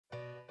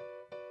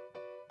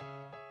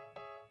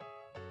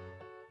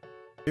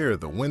Here are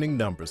the winning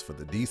numbers for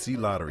the DC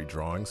Lottery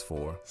drawings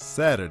for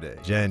Saturday,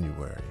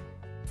 January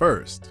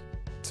 1st,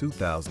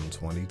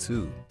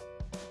 2022.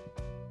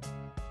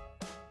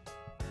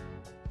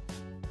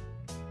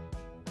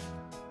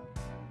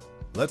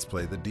 Let's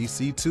play the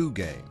DC2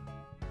 game.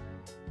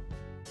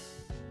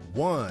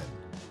 1,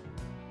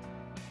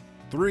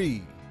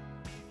 3.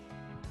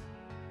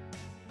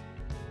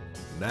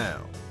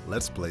 Now,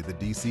 let's play the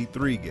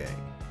DC3 game.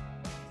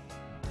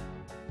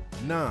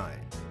 9,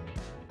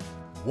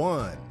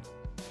 1,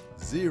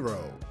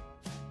 0.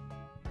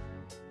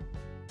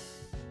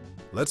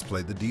 Let's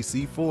play the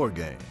DC4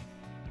 game.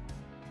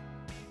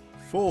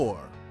 4,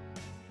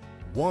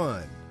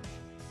 1,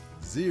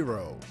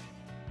 0,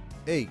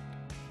 8.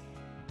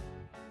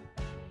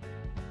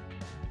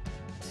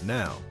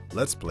 Now,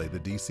 let's play the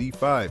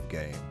DC5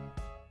 game.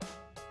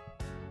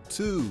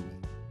 2,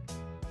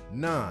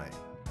 9,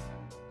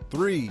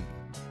 3,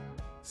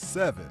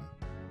 7,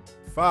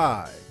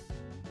 5.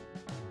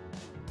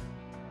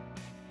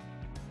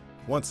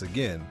 Once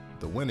again,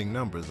 the winning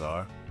numbers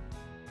are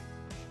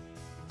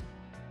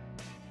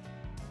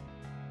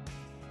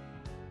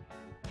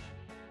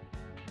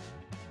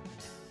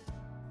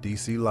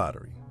DC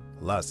Lottery.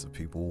 Lots of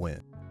people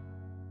win.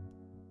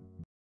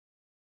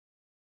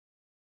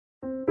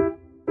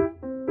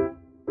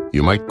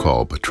 You might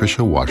call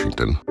Patricia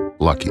Washington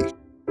lucky.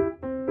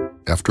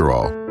 After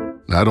all,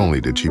 not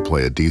only did she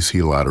play a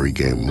DC Lottery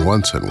game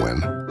once and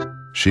win,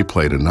 she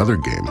played another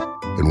game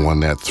and won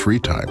that 3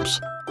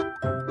 times.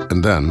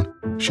 And then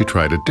she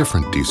tried a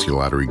different DC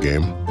Lottery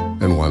game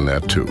and won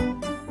that too.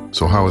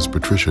 So how is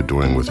Patricia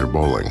doing with her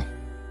bowling?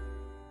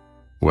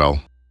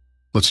 Well,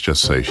 let's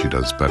just say she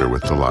does better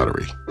with the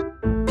lottery.